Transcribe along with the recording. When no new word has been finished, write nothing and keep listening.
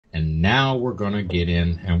And now we're going to get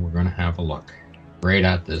in and we're going to have a look right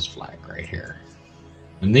at this flag right here.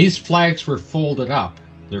 And these flags were folded up.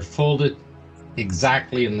 They're folded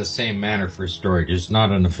exactly in the same manner for storage. It's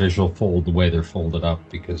not an official fold the way they're folded up,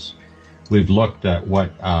 because we've looked at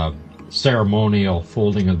what ceremonial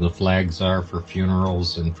folding of the flags are for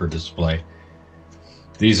funerals and for display.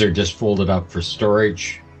 These are just folded up for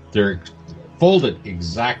storage. They're folded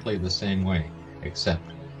exactly the same way,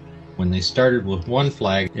 except when they started with one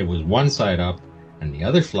flag, it was one side up and the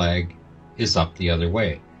other flag is up the other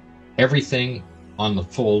way. Everything on the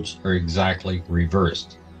folds are exactly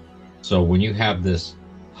reversed. So when you have this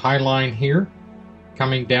high line here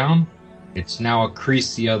coming down, it's now a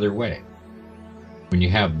crease the other way. When you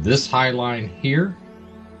have this high line here,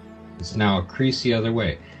 it's now a crease the other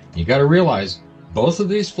way. You got to realize both of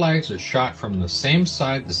these flags are shot from the same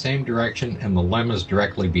side, the same direction, and the lem is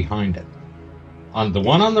directly behind it. On the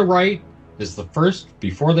one on the right is the first,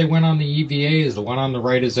 before they went on the EVA, is the one on the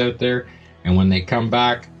right is out there, and when they come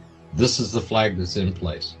back, this is the flag that's in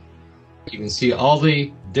place. You can see all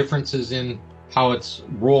the differences in how it's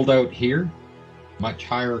rolled out here, much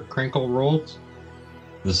higher crinkle rolls.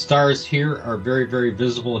 The stars here are very, very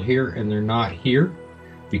visible here, and they're not here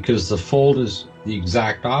because the fold is the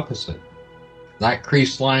exact opposite. That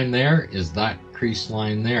crease line there is that crease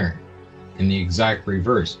line there in the exact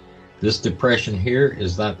reverse. This depression here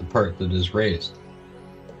is that the part that is raised.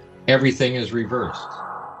 Everything is reversed.